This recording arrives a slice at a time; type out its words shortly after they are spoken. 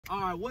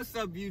Alright, what's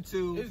up,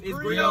 YouTube? It's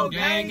Gryo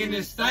gang in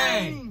this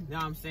thing. You know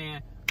what I'm saying?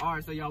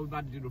 Alright, so y'all, we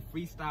about to do the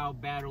freestyle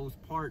battles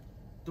part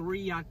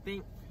 3, I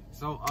think.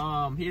 So,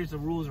 here's the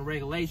rules and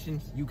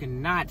regulations. You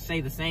cannot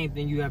say the same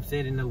thing you have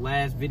said in the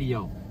last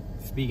video.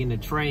 Speaking to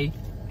Trey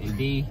and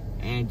D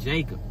and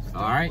Jacob.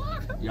 Alright?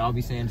 Y'all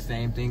be saying the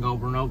same thing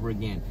over and over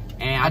again.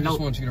 And I just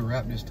want you to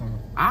rap this time.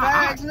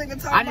 I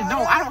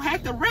don't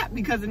have to rap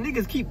because the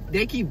niggas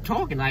keep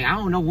talking. Like, I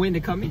don't know when to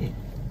come in.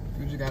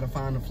 You just gotta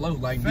find the flow.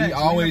 Like, D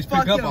always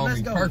pick up on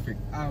me. Perfect.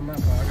 Oh, my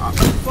God.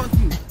 Fuck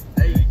you.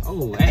 Hey.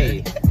 Oh,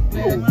 hey.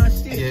 Man, my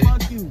shit, yeah.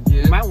 fuck you.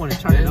 You might want to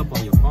turn it up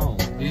on your phone.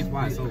 That's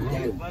why it's so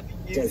low.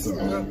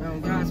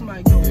 God,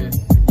 somebody go.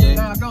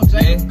 Nah, go,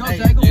 Jacob. Go,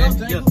 Jacob.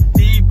 Go, Jacob.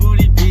 D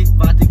booty bitch,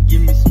 about to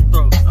give me some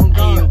throat.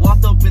 Hey,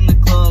 walked up in the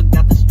club,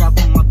 got the strap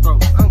on my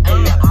throat.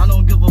 Hey, I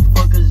don't give a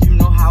fuck, cause you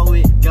know how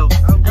it go.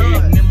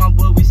 Hey, me and my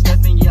boy, we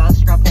stepping, yeah, I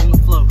strap on the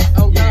flow.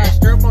 Oh, God,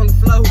 strap on the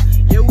flow.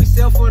 Yeah, we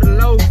sell for the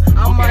low.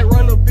 I might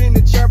run up in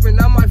the trap and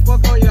I might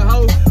fuck on your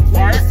hoe.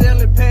 While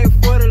selling pack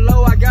for the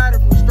low, I got it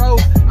from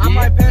Stroke. I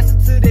might pass it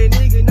to that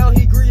nigga, know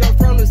he Gryo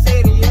from the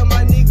setting. Yeah,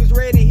 my niggas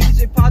ready, he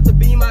just popped the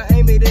beam, I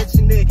aim it at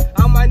your neck.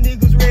 All my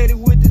niggas ready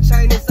with the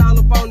chain, it's all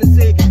up on the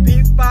set.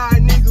 Big 5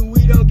 nigga,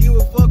 we don't give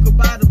a fuck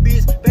about a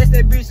bitch. Best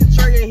that bitch to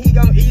Trey and he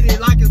gon' eat it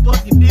like it's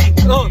fucking dick.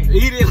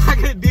 Eat it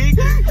like a dick.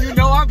 You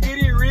know I'm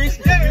getting rich.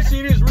 This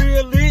shit is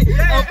real lit.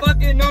 I'm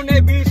fucking on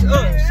that bitch.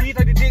 She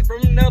take the dick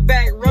from the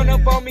back. Run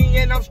up on me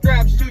and I'm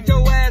strapped. Shoot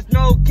your ass,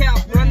 no cap.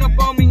 Run up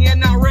on me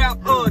and I rap.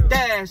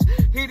 Dash.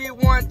 Hit it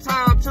one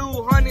time,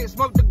 200,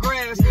 smoke the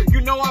grass.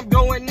 You know I'm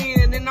going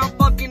in and I'm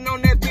fucking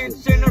on that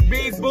bitch and her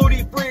big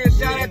booty friend.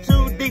 Shout out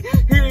to D.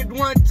 Hit it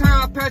one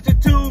time, pass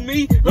it to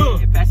me.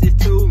 Pass it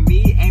to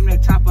me, aim the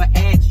chopper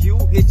at you,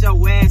 hit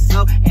your ass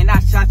up, and I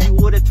shot you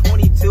with a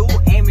 22,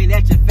 aiming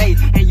at your face,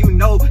 and you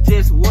know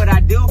just what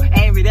I do,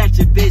 aim it at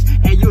your bitch,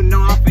 and you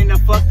know I'm finna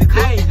fuck the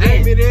clip.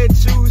 Aim it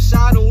at you,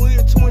 shot him with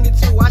a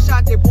 22. I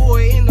shot that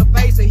boy in the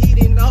face and he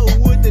didn't know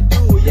what to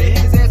do. Yeah,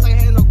 his ass ain't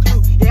had no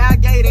clue. Yeah, I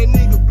gave that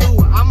nigga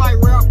blue. I might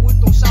rap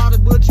with them shotters,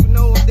 but you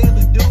know I'm there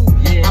to do.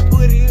 Yeah, I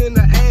put it in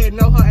the ad,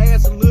 know her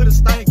ass a little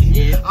stanky.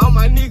 Yeah, all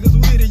my niggas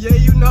with it, yeah,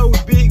 you know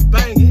it's big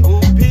banging.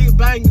 Big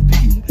banging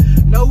beat.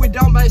 No, it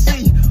don't make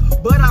C,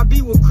 but I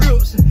be with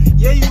Crips.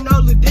 Yeah, you know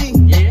Lil D.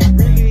 Yeah,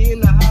 really in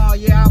the hall,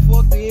 yeah, I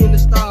fucked her in the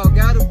stall.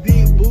 Got a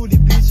big booty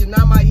bitch, and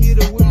I might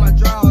hit her with my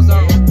drawers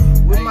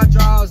on. With my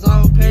drawers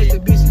on, pass the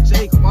bitch to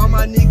Jacob. All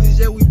my niggas,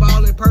 yeah, we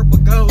ballin' purple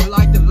gold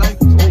like the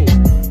Lakers.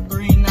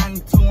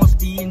 392, I'm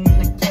speeding in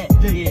the cat.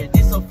 Yeah,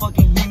 this so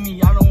fucking hit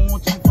me, I don't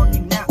want you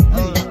fucking nap.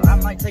 I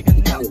might take a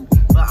nap,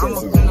 but I'm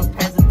finna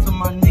pass it to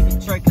my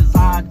nigga Trey, cause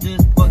I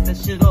just fucked that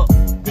shit up.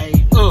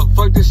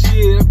 Fuck the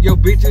shit up, your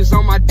bitches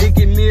on my dick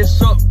and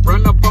this up.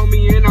 Run up on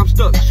me and I'm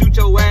stuck, shoot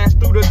your ass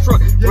through the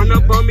truck. Run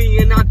up on me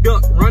and I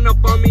duck, run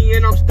up on me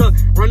and I'm stuck.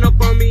 Run up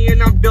on me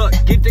and I'm duck,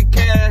 get the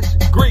cash,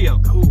 Gryo.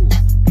 Ooh,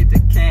 get the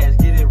cash,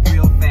 get it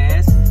real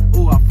fast.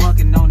 Ooh, I'm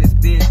fucking on this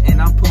bitch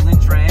and I'm pulling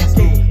trash.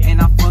 Ooh,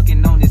 and I'm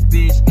fucking on this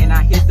bitch and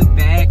I hit the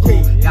bag.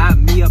 Ooh, got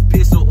me a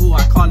pistol, ooh,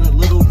 I call it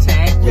little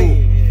tag.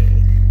 Ooh.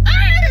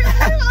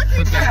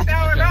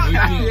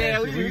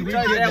 Yeah, we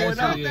got that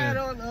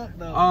one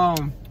up.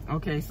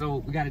 Okay,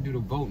 so we gotta do the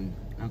voting.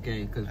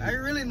 Okay, cause I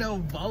really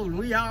know voting.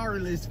 We all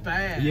really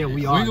spaz. Yeah,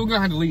 we are. We're gonna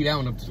have to lead that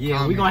one up to the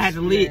comments. We're gonna have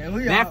to lead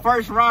that are.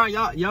 First round.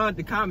 Y'all at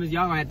the comments.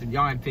 Y'all have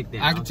to pick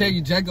that. I can tell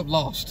you, Jacob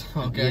lost.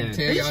 Okay, I can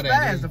tell y'all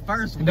that. The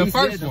first one. The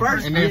first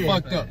one, and then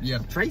fucked up. Yeah.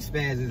 Trey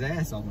spaz his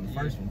ass off on the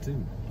first one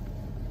too.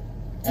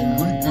 I'm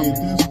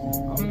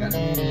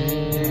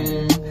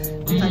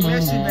taking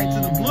that shit back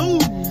to the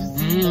blues.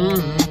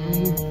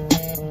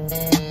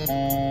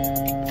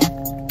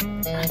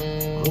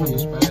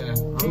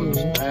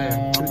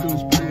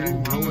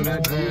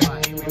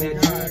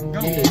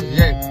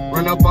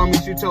 Run up on me,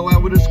 shoot your ass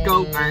with a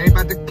scope. I ain't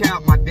about to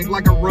count my dick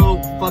like a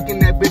rope. Fucking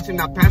that bitch and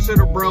I pass her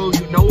the bro.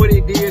 You know what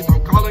it is,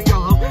 I'm calling your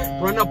hoe.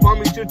 Run up on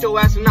me, shoot your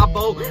ass and I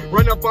bolt.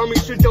 Run up on me,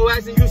 shoot your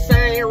ass and you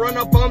saying. Run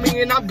up on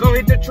me and I'm gonna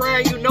hit the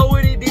train. You know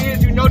what it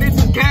is, you know this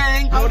is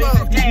gang. Oh, this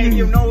is gang,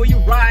 you know you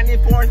riding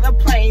it for the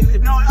planes. You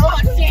know, oh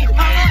shit.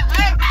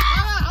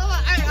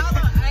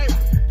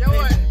 Yo,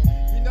 what?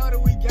 You know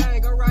that we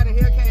gang, go ride a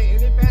Hellcat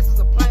and it passes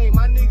a plane.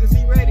 My niggas,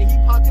 he ready, he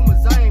popped him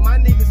a zane. My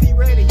niggas, he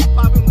ready, he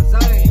pop him a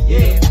zane.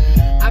 Yeah.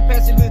 I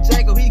pass it to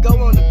Jacob, he go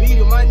on the beat.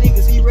 And my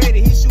niggas, he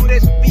ready, he shoot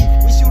at your feet.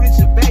 We shoot at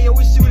your back, yo,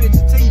 we shoot at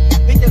your teeth.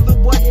 Hit that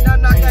little boy, and I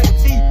knock out the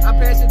teeth. I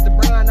pass it to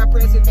Brian, I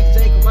pass it to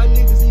Jacob. My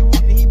niggas, he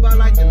with it, he ball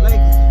like the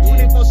Lakers.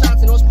 24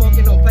 shots and no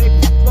smoking on paper.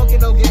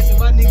 Smoking no gas and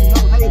my niggas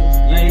no haters.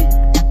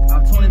 Yeah,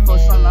 I'm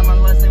 24 shots like my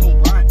last name was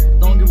Brian.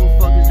 Don't give a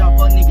fuck, cause y'all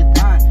fuck niggas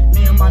dying.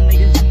 Me and my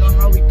niggas, you know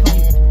how we come.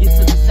 Get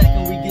to the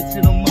second, we get to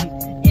the money.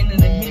 In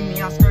and they hit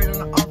me, I straight on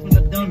the off from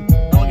the dummy.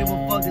 Don't give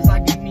a fuck, cause I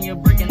give me a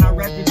brick and I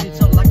wrap this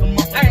bitch up like a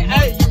motherfucker.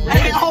 Hey, you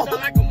ready? You sound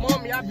like a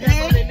mummy. I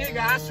pass on that nigga,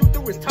 I shoot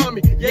through his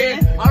tummy. Yeah,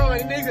 all of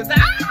the niggas,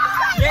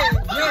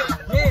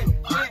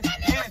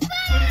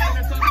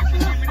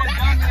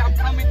 I'm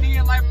coming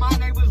in like my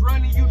name was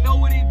running. You know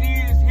what it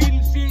is,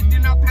 hitting shit,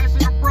 then I pass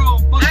it a bro.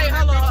 Fuck hey,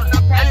 hold on.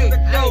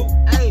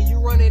 Hey,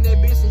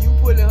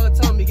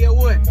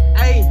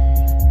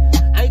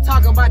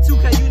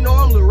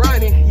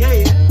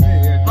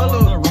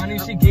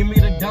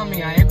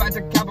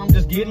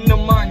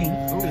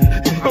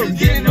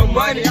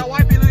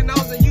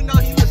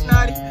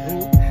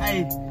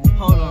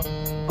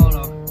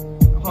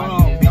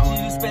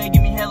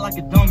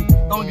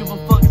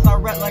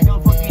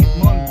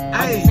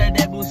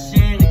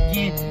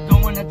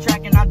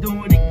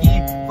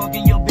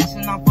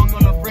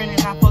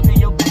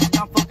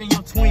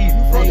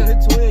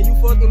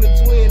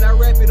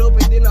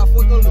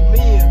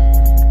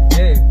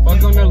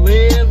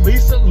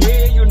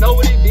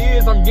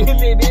 I'm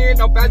getting it in.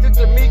 Don't pass it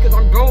to me, cause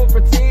I'm going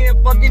for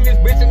 10. Fucking this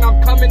bitch and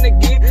I'm coming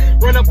again.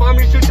 Run up on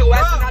me, shoot your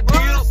ass and I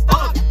deal.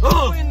 Stop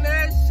doing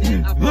that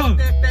shit. I fucked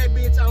that fat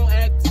bitch on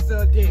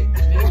accident,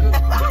 nigga.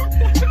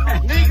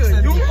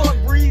 Nigga, you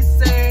a Bree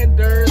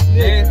Sanders,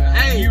 nigga. Yeah,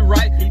 hey, you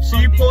right.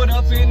 She pulled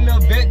up in the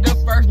vet the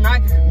first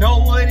night. Know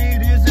what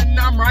it is and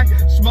I'm right.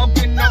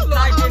 Smoking no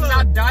pipe and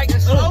I die.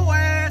 Slow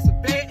ass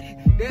bet,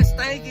 that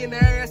stinking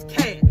ass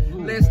cat.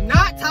 Let's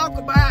not talk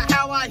about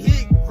how I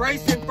hit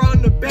Grayson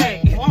from the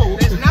back.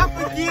 Let's not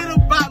forget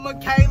about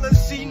Michaela,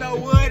 she know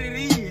what it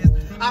is.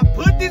 I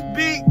put this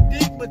big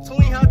dick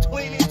between her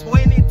twin.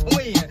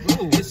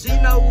 And she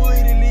know what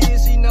it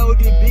is, she know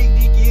this big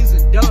dick is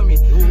a dummy.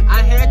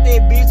 I had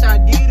that bitch, I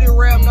didn't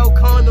wrap no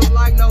condom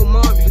like no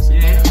mummies.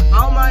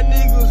 All my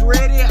niggas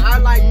ready, I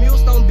like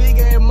millstone big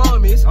ass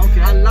mummies.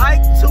 I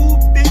like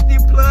 250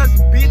 plus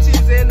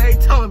bitches and they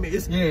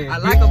tummies. I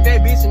like a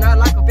fat bitch and I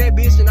like a fat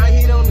bitch and I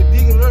hit on the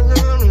dick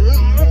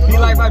and He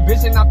like my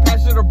bitch and I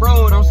pass it a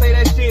bro. Don't say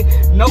that shit,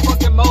 no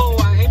fucking mo.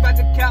 I ain't about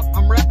to cap,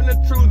 I'm rapping the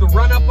truth.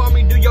 Run up on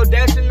me, do your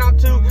dashing out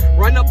too.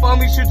 Run up on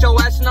me, shoot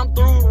your ass and I'm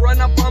through. Run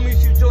up on me,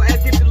 shoot your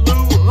ass, get the loot.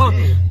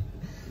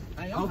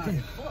 Okay.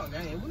 Fuck,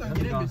 we're gonna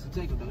get that bitch to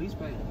Jacob though, he's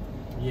paid.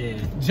 Yeah.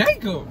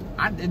 Jacob?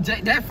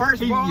 That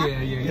first bar.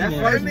 That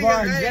first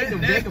bar,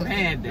 Jacob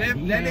had that. That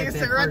nigga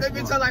said right that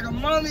bitch like a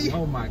mummy.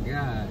 Oh my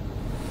god.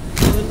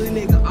 Little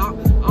nigga,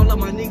 all of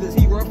my niggas,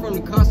 he run from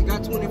the cost, he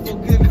got 24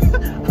 good.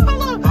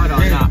 Hold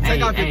on.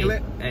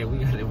 Hey, we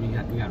gotta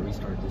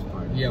restart this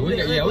part. Yeah, we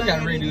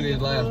gotta redo this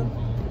last one.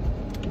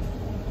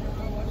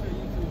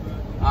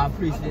 I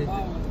appreciate it.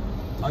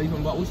 Oh, you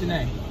from what's your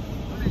name?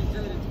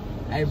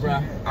 Hey,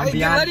 bro.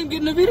 Let him get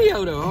in the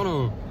video though. Hold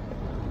on.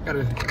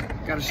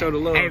 Gotta show the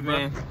love. Hey,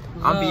 man.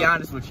 I'll be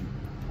honest with you.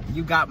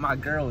 You got my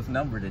girl's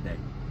number today.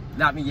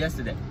 Not me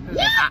yesterday.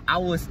 I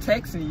was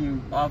texting you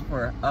off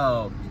her.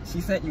 She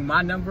sent you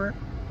my number,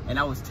 and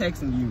I was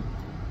texting you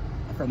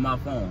from my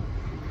phone.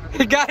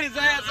 He got his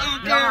ass on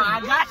camera. No, I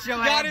got your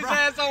got his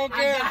ass on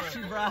camera. I got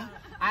you, bro.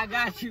 I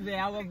got you,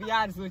 man. I'm gonna be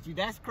honest with you.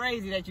 That's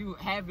crazy that you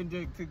happened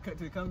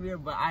to come here,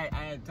 but I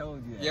had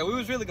told you that. Yeah, we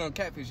was really gonna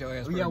catfish your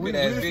ass for yeah, a we good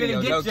ass was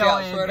video. Get No your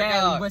cap, ass swear to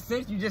bad, God. but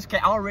since you just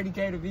already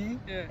came to me,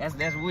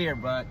 that's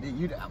weird, bro.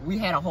 We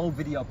had a whole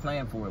video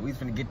planned for it. We was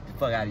finna get the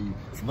fuck out of you,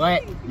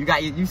 but you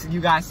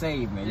got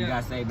saved, man. You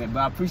got saved, man. But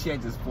I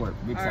appreciate the support,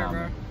 big time,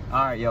 man.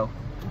 All right, yo.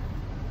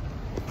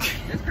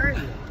 That's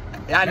crazy.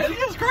 Yeah,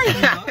 that's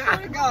crazy. I swear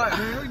to God,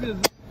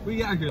 man. We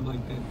got here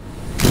like that.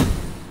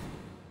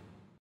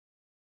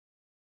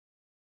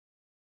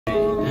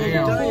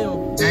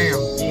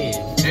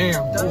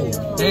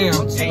 Damn.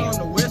 On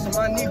the west of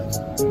my niggas,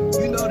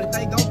 you know that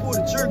they gon' pull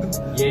the trigger.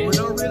 But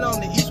I'm real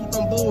on the east with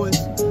them boys.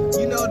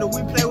 You know that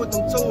we play with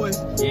them toys.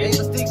 They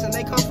the sticks and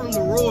they come from the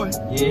Roy.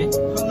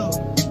 Hold up,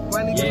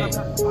 my niggas.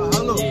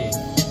 Hold up.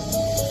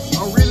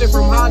 I'm really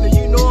from Holland,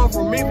 you know I'm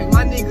from Memphis.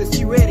 My niggas,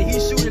 he ready,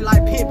 he shoot it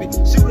like pimpin',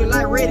 shoot it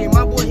like ready.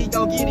 My boy, he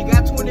gon' get it.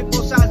 Got 24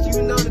 shots,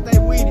 you know that they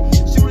with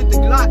it. Shoot at the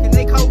Glock and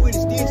they come with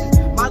extensions.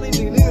 My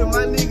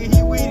nigga,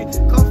 he with it.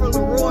 Come from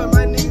the Roy,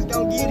 my niggas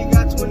gon' get it.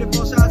 Got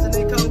 24 shots and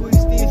they come with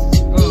extensions.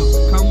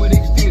 Come with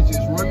extensions.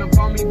 Run up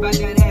on me by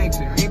that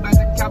action. Ain't about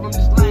to cap, I'm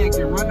just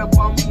lagging. Run up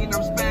on me and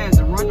I'm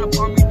spazzing. Run up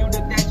on me, do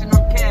the dash and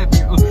I'm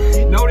capping.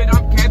 Know that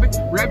I'm capping,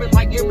 rapping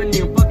like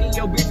Eminem. Fucking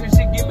your bitch and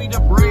shit, give me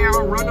the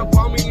brown. Run up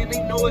on me and they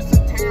know it's a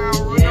town.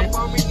 Run up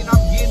on me and I'm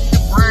getting the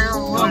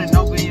brown. Running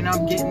over and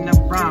I'm getting the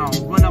brown.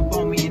 Run up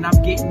on me and I'm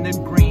getting the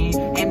green.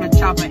 Aim the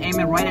chopper,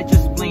 aiming right at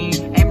your spleen.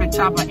 Aim the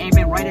chopper,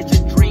 aiming right at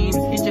your dreams.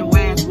 Hit your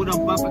ass with a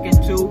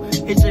motherfucking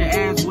 2. Hit your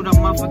ass with a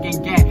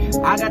motherfucking gat.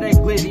 I got a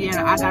glizzy and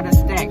I got a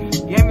stack.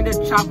 Give me the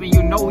chopper,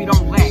 you know we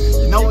don't lack.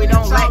 No, we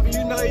don't lack.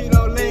 You know you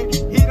don't lack.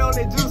 Hit on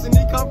that juice and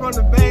he come from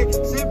the bag.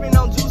 Sipping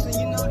on juice and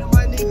you know that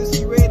my niggas,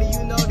 he ready.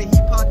 You know that he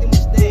popped him a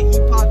stack. He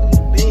popped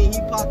him a bean. He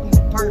popped him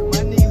a perk.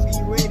 My niggas,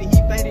 he ready. He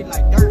faded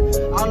like dirt.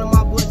 All of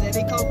my boys,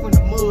 they come from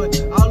the mud.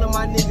 All of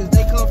my niggas,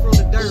 they come from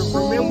the dirt.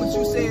 Remember what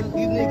you said,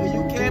 these niggas,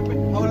 you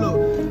capping? Hold up.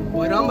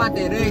 But I'm about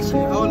that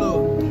action. Hold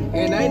up.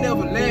 And I ain't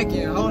never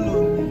lacking. Hold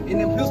up. And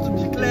them pistols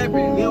be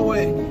clapping. That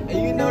way. And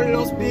you know that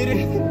I'm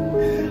spitting.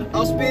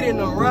 I'm spitting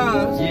the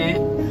rhymes.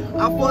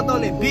 I fucked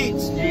on that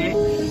bitch.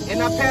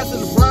 And I passed it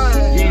to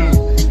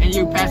Brian. And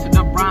you pass it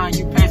to Brian,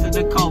 you pass it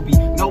to Kobe.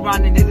 No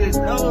running in this.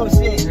 Oh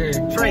shit.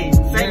 Trey,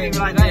 save it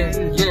like that.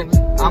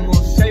 I'm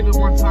gonna save it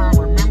one time.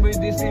 Remember,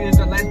 this is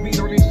the last beat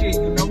on this shit.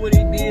 You know what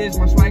it is.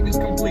 My swag is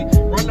complete.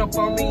 Run up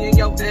on me and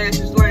your ass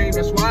is lame.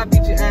 That's why I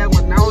beat your ass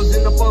when I was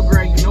in the 4th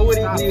grade. You know what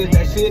it is.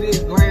 That shit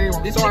is lame.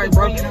 I'm sorry,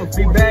 bro.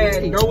 Be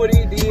bad. You know what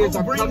it is.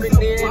 I'm coming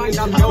in and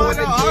I'm knowing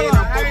it again.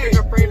 I'm fucking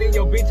a friend and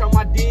your bitch on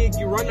my dick.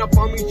 You run up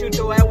on me, shoot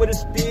your ass with a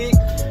stick.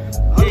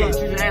 Shoot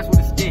your ass with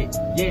a stick.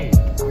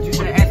 Shoot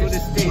your ass with a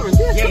stick.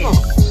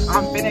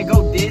 I'm finna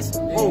go this.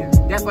 Oh,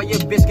 that's why your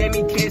bitch gave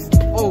me kiss.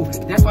 Oh,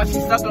 that's why she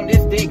sucked on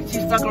this dick. She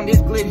sucked on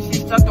this glitter.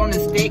 She sucked on the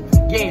stick.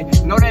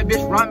 Know that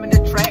bitch rhyming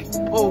the tracks.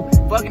 Oh,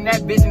 fucking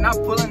that bitch and I'm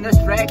pulling the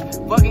track.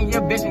 Fucking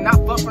your bitch and I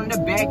fuck from the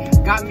back.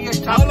 Got me a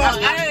chopper.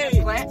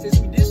 Since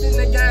we dissing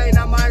the game,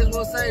 I might as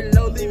well say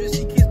the low leaving.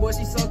 She kiss boy boy,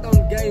 she sucked on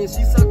the game,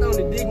 she sucked on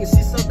the dick, and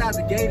she sucked out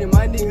the gate. And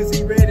my niggas,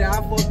 he ready, I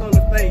fucked on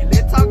the face.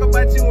 Let's talk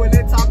about you and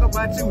let's talk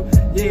about you.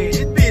 Yeah,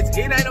 this bitch,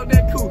 it ain't no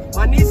that cool.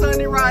 My Nissan,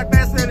 they ride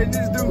faster than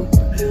this dude.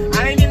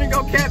 I ain't even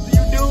gon' cap to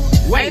you,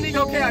 dude. I ain't even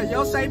gon' cap.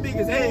 Your shape big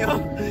as hell.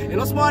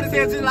 And I'm smart as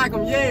hell just like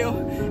I'm Yale.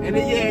 And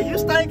then, yeah, you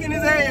stinking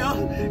as hell.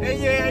 And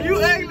yeah, you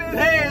ugly as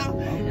hell.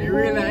 And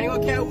really, I ain't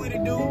gon' cap with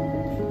it, dude.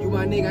 You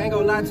my nigga, I ain't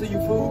gon' lie to you,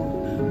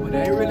 fool. But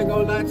I ain't really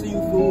gon' lie to you,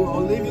 fool.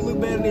 Olivia look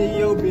better than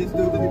your bitch,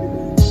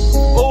 dude.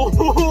 Oh,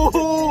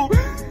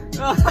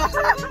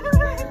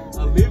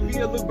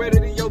 Olivia look better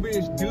than your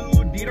bitch,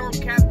 dude. D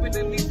don't cap with the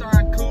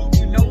Nissan coupe.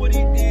 You know what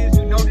it is,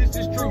 you know this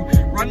is true.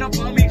 Run up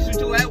on me, shoot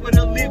your ass with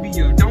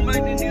Olivia. Don't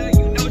make the deal,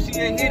 you know she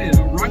a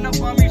hitter. Run up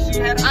on me, she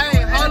had a.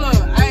 Hey, hold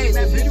up. Hey,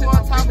 if you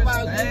wanna talk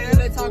about Olivia,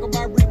 let's talk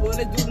about Bree. Well,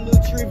 let's do the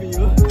little trivia.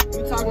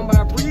 You talking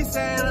about Bree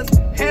Sanders,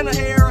 Hannah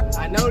Hara.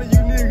 I know that you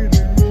niggas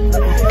do.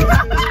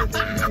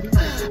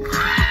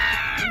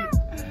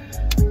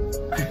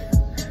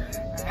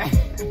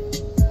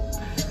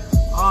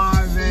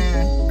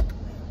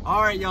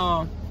 Alright,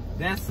 y'all,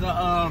 that's the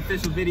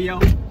official video.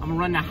 I'm gonna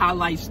run the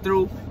highlights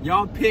through.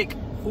 Y'all pick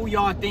who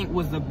y'all think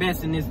was the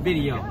best in this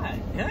video. God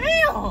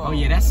damn. Oh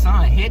yeah, that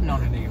sun hitting on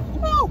the nigga.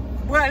 Woo.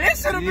 Well, that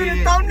should have been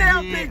a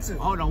thumbnail picture.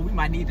 Hold on, we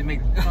might need to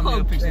make a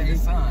thumbnail picture of the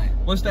sun.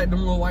 What's that them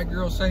little white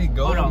girls say?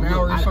 Go Hold on, now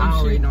or I some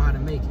already shit? know how to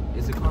make it.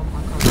 It's a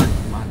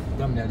my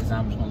thumbnail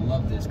designer's gonna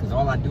love this because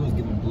all I do is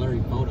give him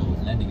blurry photos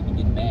and that nigga be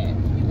getting mad.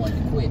 He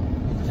wanted to quit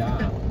his job.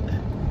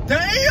 Damn,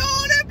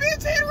 that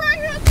bitch hit right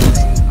here.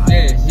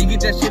 Yeah, you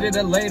get that shit at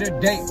a later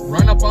date.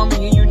 Run up on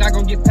me and you not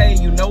gonna get paid.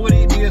 You know what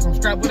it is, I'm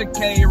strapped with a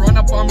K. Run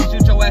up on me,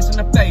 shoot your ass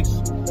in the face.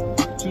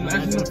 Shoot your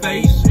ass in the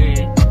face. Yeah,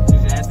 shoot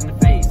your ass in the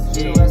face.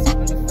 Yeah.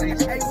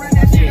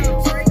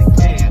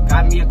 Yeah,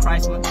 got me a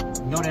Chrysler,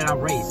 know that I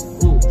race.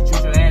 Ooh,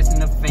 shoot your ass in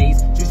the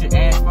face. Shoot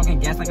your ass fucking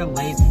gas like a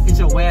lace. Hit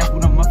your ass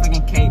with a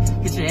motherfucking K.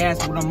 Hit your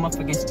ass with a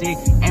motherfucking stick.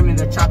 Aiming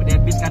at the chopper,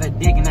 that bitch got a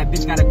dick and that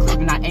bitch got a clip.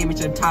 And I aim at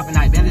your top and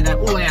I belly that.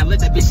 Ooh, I let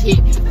that bitch hit.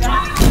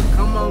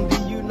 Come on, D,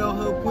 you know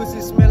her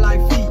pussy smell like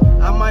feet.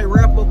 I might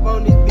rap up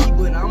on this beat,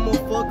 but I'ma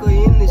fuck her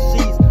in the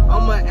sheets.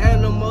 I'm an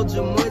animal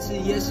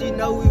Jamunchi, yeah, she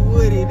know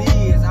what it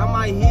is. I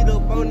might hit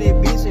up on that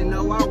bitch and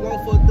know I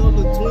won't fuck the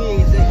little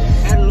twins. They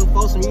had a little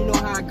foursome, you know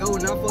how I go.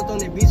 And I fucked on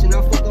that bitch and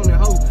I fucked on that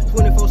hoe.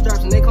 24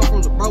 straps and they come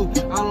from the bro.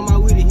 All of my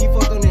with it, he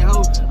fucked on that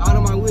hoe. All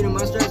of my with it,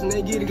 my straps and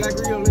they get it. Got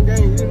Gryo on the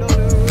game, you know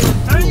that.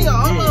 Damn,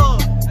 hold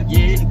up.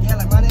 Yeah. Yeah,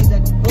 like my name's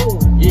that. Oh.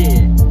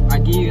 Yeah, I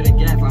give you the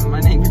gas like my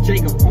name is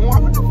Jacob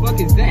Horn. What the fuck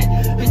is that?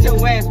 Hit your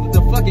ass with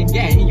the fucking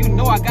gas. And you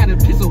know I got a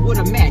pistol with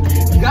a Mac.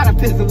 You got a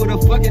pistol with a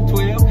fucking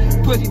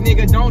 12. Pussy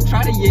nigga, don't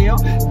try to yell.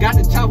 Got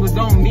the choppers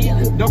on me.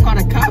 Don't call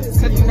the cops,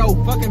 cause you know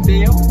fucking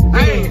bail.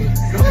 Hey,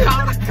 don't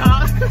call the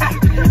cops.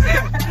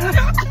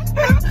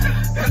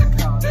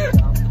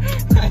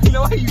 You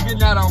know how you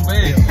getting out on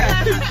bail?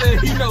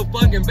 You know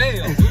fucking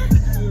bail.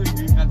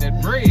 You got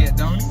that bread,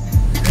 don't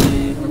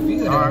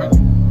you? Alright.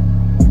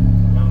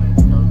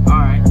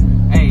 Alright.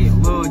 Hey,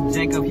 Lil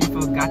Jacob, he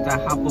forgot to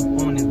hop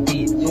up on his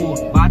beat. Ooh,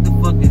 about to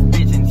fuck this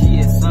bitch and she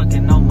is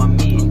sucking on my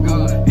meat.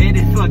 Ooh,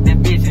 baby, fuck that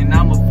bitch and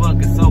I'm a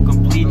fucker so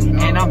complete.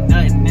 And I'm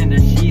nutting in the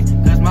sheets,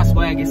 cause my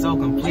swag is so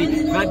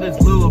complete. Cut this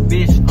little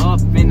bitch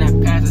up and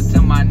then pass it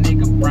to my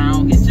nigga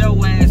Brown. Hit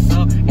your ass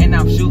up and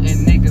I'm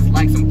shooting niggas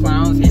like some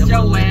clowns. Hit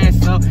your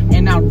ass up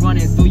and I'm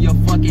running through your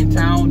fucking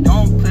town.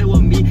 Don't play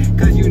with me,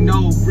 cause you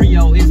know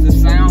Gryo is the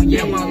sound.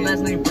 Yeah, my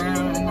last name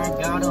Brown and I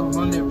got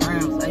 100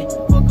 rounds. Ayy,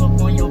 fuck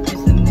up on your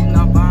bitch and then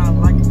I buy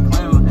like a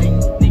clown.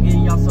 Ayy,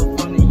 nigga, y'all so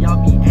funny,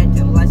 y'all be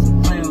acting like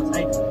some clowns.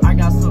 Ayy, I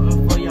got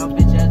something for y'all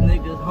bitch ass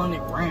niggas, 100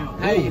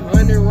 rounds. Hey,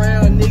 100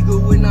 round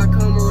nigga, when I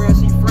come around,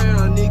 she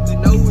frown,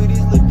 nigga. Know it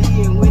is the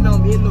D, and when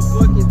I'm in the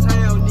fucking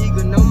town,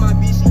 nigga, know my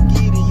bitch, she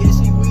get it, yeah,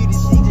 she with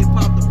it, she just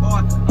popped the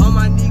bar. All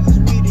my niggas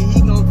with it,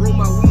 he gon' bring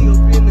my weed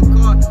up in the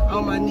car.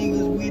 All my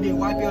niggas with it,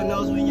 wipe your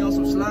nose when you on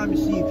some slimy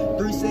shit.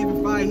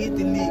 375 hit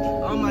the lick,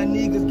 all my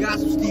niggas got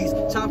some sticks.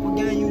 Chopper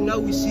gang, you know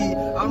we shit.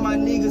 All my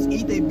niggas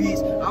eat they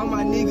bitch. All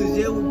my niggas,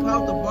 yeah, we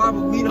pop the bar,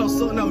 but we don't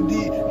suck no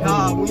dick.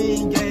 Nah, we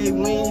ain't gay,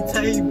 we ain't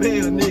take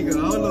bail, nigga.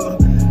 Hold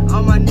up.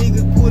 All my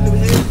niggas pull them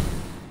head.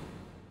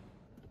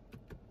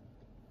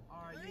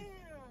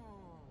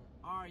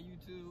 Alright,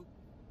 YouTube.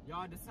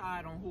 Y'all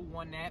decide on who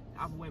won that.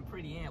 I went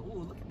pretty in.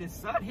 Ooh, look at this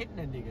sun hitting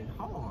the nigga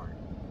hard.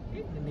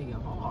 Hitting the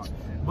nigga hard.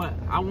 But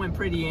I went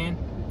pretty in.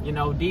 You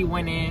know, D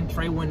went in,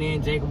 Trey went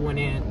in, Jacob went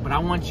in. But I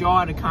want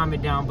y'all to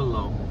comment down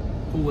below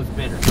who was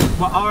better.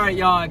 But alright,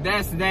 y'all,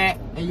 that's that.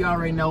 And you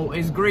already know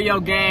it's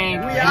Gryo gang.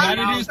 We out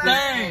of of this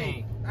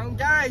thing. I'm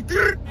gay. I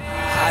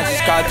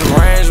just got the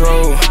Range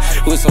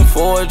Rover with some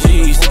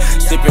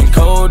 4Gs, sipping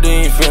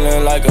codeine,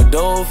 feeling like a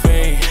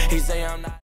dolphin. He say I'm not.